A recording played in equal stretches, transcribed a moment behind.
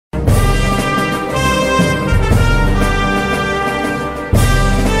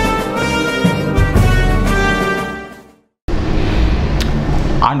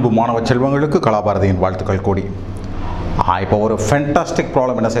அன்பு மாணவ செல்வங்களுக்கு கலாபாரதியின் வாழ்த்துக்கள் கூடி. இப்போ ஒரு ஃபேண்டாஸ்டிக்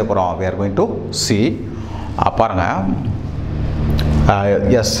ப்ராப்ளம் என்ன செய்ய போகிறோம்? we are going to see. பாருங்க,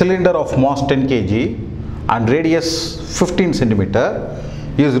 a cylinder of mass 10 kg and radius 15 cm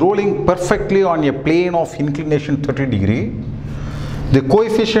is rolling perfectly on a plane of inclination 30 degree. The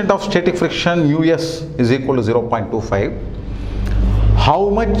coefficient of static friction μs is equal to 0.25. How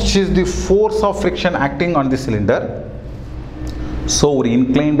much is the force of friction acting on the cylinder? So ஒரு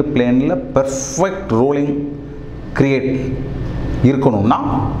inclined planeல perfect rolling create இருக்கணும்னா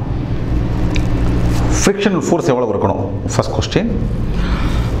frictional force எவ்வளவு இருக்கணும்? First question.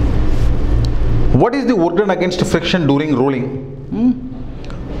 What is the work done against friction during rolling?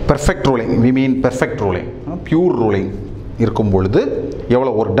 Perfect rolling, we mean perfect rolling, pure rolling இருக்கும் பொழுது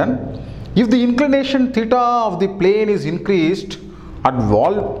எவ்வளவு work done? If the inclination theta of the plane is increased, at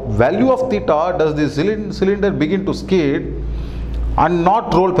value of theta does the cylinder begin to skid and not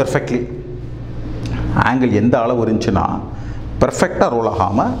roll perfectly? Angle எந்த அளவு இருந்துச்சுன்னா பெர்ஃபெக்டாக role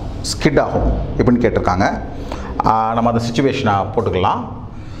ஆகாமல் skid ஆகும் எப்படின்னு கேட்டிருக்காங்க. நம்ம அந்த சிச்சுவேஷனை போட்டுக்கலாம்.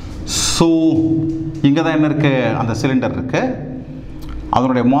 ஸோ இங்கே தான் என்ன இருக்குது? அந்த சிலிண்டர் இருக்குது,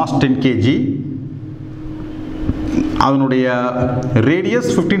 அதனுடைய மாஸ் 10 kg, அதனுடைய radius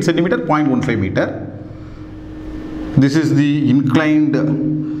 15 cm 0.15 metre. This is the inclined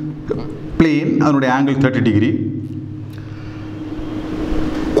plane, அதனுடைய angle 30 degree.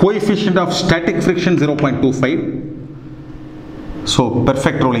 Coefficient of static friction 0.25. So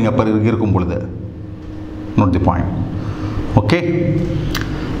perfect rolling அப்போ இருக்கும் பொழுது. Note the point. Okay.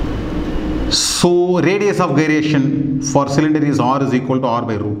 So radius of gyration for cylinder is r is equal to r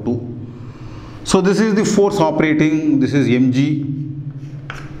by root 2. So this is the force operating. This is mg.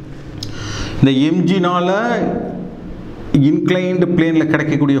 இந்த mg நால inclined planeல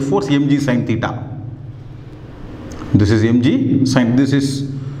கிடைக்கக்கூடிய force mg sin theta. This is mg sin, this is,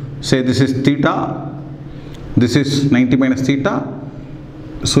 say this is theta, this is 90 minus theta,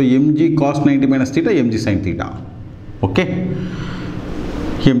 so mg cos 90 minus theta, mg sin theta. Okay,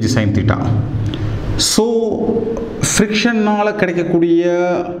 mg sin theta. So friction நால கிடைக்கக்கூடிய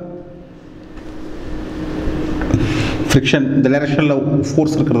friction, the directional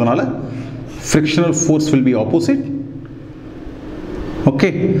force இருக்கிறதுனால frictional force will be opposite.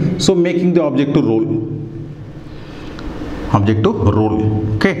 Okay, so making the object to roll. Object to roll.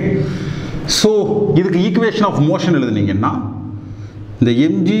 Okay, so இதுக்கு equation of motion எழுதுனீங்கன்னா the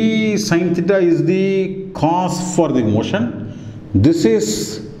mg sin theta is the cos for the motion, this is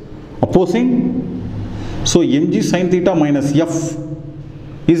opposing, so mg sin theta minus f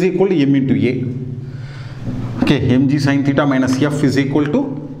is equal to m into a. Okay, mg sin theta minus f is equal to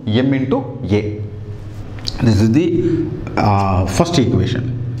m into a. This is the first equation.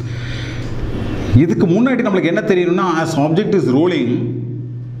 இதுக்கு முன்னாடி நம்மளுக்கு என்ன தெரியணும்னா, as object is rolling,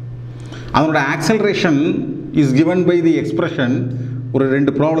 அதனோட acceleration is given by the expression. ஒரு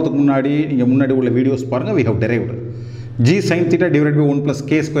ரெண்டு ப்ராப்ளத்துக்கு முன்னாடி நீங்கள் முன்னாடி உள்ள வீடியோஸ் பாருங்கள், we have derived g sin theta divided by 1 plus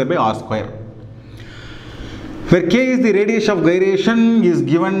k square by r square, where k is the radius of gyration is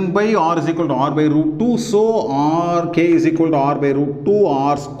given by r is equal to r by root 2. So k is equal to r by root 2,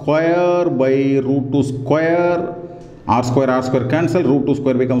 r square by root 2 square, r square cancel, root 2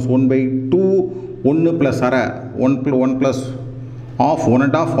 square becomes 1 by 2, 1 plus 1 plus half, 1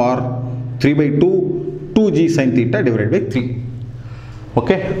 and half, or 3 by 2, 2g sin theta divided by 3.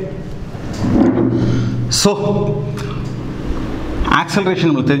 Okay, so acceleration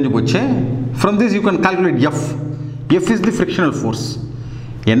நம்மளுக்கு தெரிஞ்சு போச்சு. From this you can calculate f. F is the frictional force.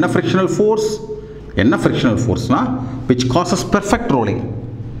 என்ன frictional force? என்ன frictional force na which causes perfect rolling,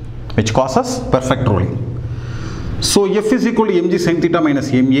 which causes perfect rolling. So f is equal to mg sin theta minus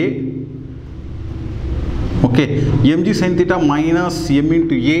ma. Okay, mg sin theta minus m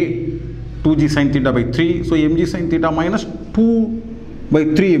into a, 2g sin theta by 3. So mg sin theta minus 2 by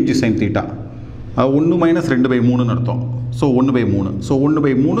 3 mg sin theta. 1 minus 2 by 3 அர்த்தம். So 1 by 3. So 1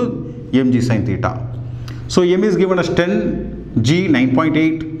 by 3 mg sin theta. So m is given as 10, g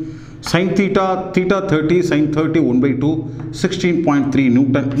 9.8, sin theta 30, sin 30 1 by 2, 16.3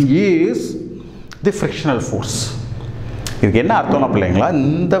 Newton is the frictional force. இதுக்கு என்ன அர்த்தம்னா பிள்ளைங்களா,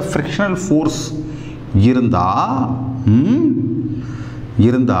 இந்த frictional force இருந்தா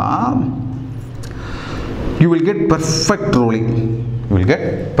you will get perfect rolling. You will get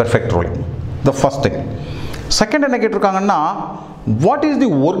perfect rolling. The first thing. Second என்ன கேட்டிருக்காங்கன்னா, what is the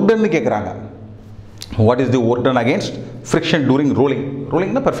work done னு கேட்குறாங்க. What is the work done against friction during rolling?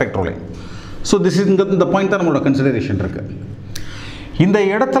 Rolling na perfect rolling. So this is the point that நம்மளோட consideration இருக்கு. இந்த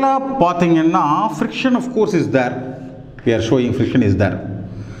இடத்துல பார்த்தீங்கன்னா friction of course is there. We are showing friction is there,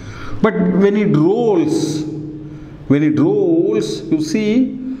 but when it rolls, you see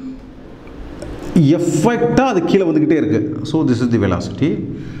எஃபெக்டாக அது கீழே வந்துக்கிட்டே இருக்குது. So this is the velocity.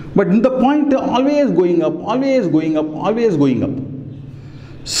 But இந்த point always going up, always going up, always going up.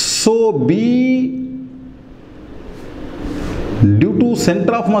 So B due to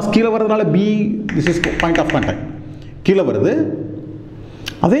centre of mass கீழே வர்றதுனால B this is point of contact கீழே வருது.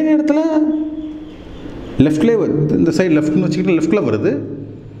 அதே நேரத்தில் லெஃப்ட்லேயே வருது, இந்த சைடு லெஃப்ட்னு வச்சுக்கிட்டு லெஃப்டில் வருது,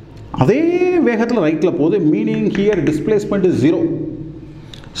 அதே வேகத்தில் ரைட்டில் போகுது. Meaning here displacement is 0.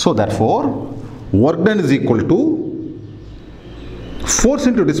 So therefore work done is equal to force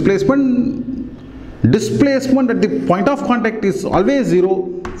into displacement. Displacement at the point of contact is always 0.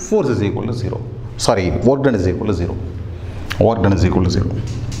 Force is equal to 0. Sorry, work done is equal to 0. Work done is equal to 0.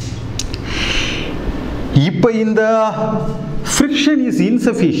 இப்போ இந்த friction is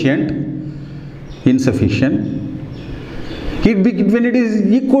insufficient. When it is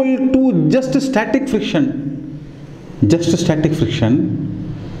equal to just static friction,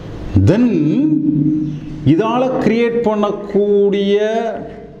 then இதால create பண்ணக்கூடிய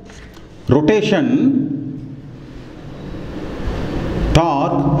rotation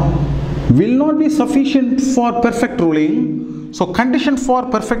torque will not be sufficient for perfect rolling. So condition for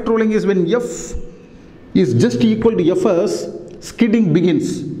perfect rolling is when F is just equal to Fs, skidding begins.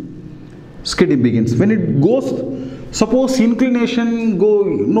 When it goes, suppose inclination go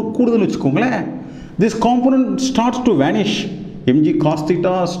கூடுதுன்னு வச்சுக்கோங்களேன், this component starts to vanish. mg cos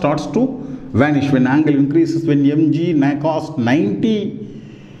theta starts to vanish when angle increases. When mg cos 90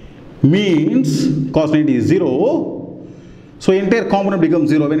 means cos 90 is 0, so entire component becomes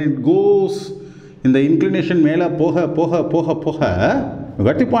 0. When it goes in the inclination மேல போக you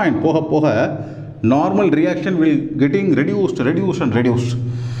got the point, போக normal reaction will getting reduced.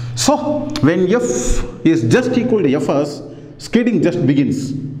 So when F is just equal to Fs, skidding just begins.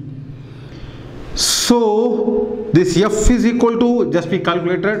 So this F is equal to, just be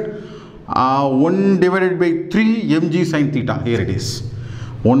calculated, 1 divided by 3 mg sin theta. Here it is,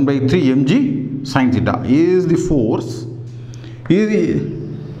 1 by 3 mg sin theta is the force, is the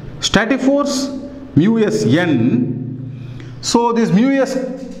static force, mu s n. So this mu s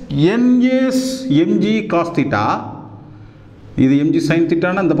n is mg cos theta. இது mg sin theta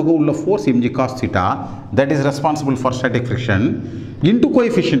na அந்த பக்கம் உள்ள force mg cos theta, that is responsible for static friction, into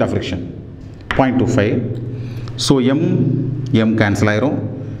coefficient of friction 0.25. so m cancel ஆயிரும்,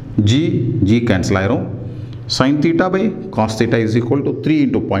 g cancel ஆயிரும். sin theta by cos theta is equal to 3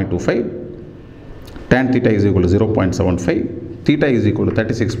 into 0.25, tan theta is equal to 0.75, theta is equal to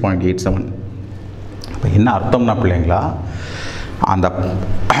 36.87. இப்போ என்ன அர்த்தம்னா பிள்ளைங்களா, அந்த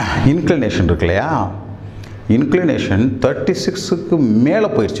inclination இருக்கு இல்லையா, inclination 36க்கு மேலே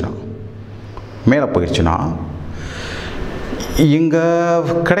போயிடுச்சுன்னா இங்கே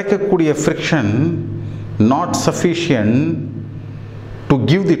கிடைக்கக்கூடிய friction not sufficient to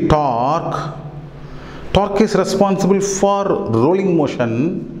give the dark. Dark is responsible for rolling motion,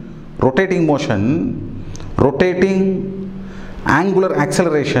 rotating angular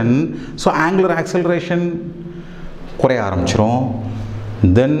acceleration. So angular acceleration குறைய ஆரம்பிச்சிடும்.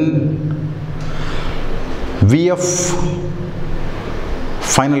 தென் Vf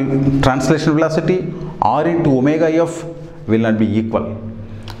final translation velocity r into omega f will not be equal.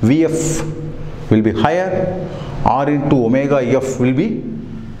 Vf will be higher, r into omega f will be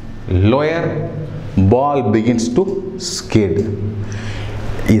lower. Ball begins to skid.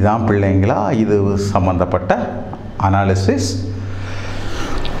 இதான் பிள்ளைங்களா இது சம்பந்தப்பட்ட analysis.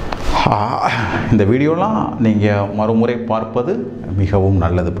 இந்த வீடியோலாம் நீங்கள் மறுமுறை பார்ப்பது மிகவும்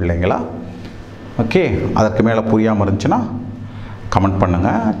நல்லது பிள்ளைங்களா. ஓகே, அதற்கு மேலே புரியாமல் இருந்துச்சுன்னா கமெண்ட்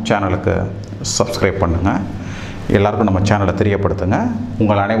பண்ணுங்கள், சேனலுக்கு சப்ஸ்கிரைப் பண்ணுங்கள், எல்லாருக்கும் நம்ம சேனலை தெரியப்படுத்துங்க.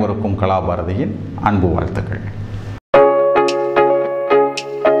 உங்கள் அனைவருக்கும் கலாபாரதியின் அன்பு வாழ்த்துக்கள்.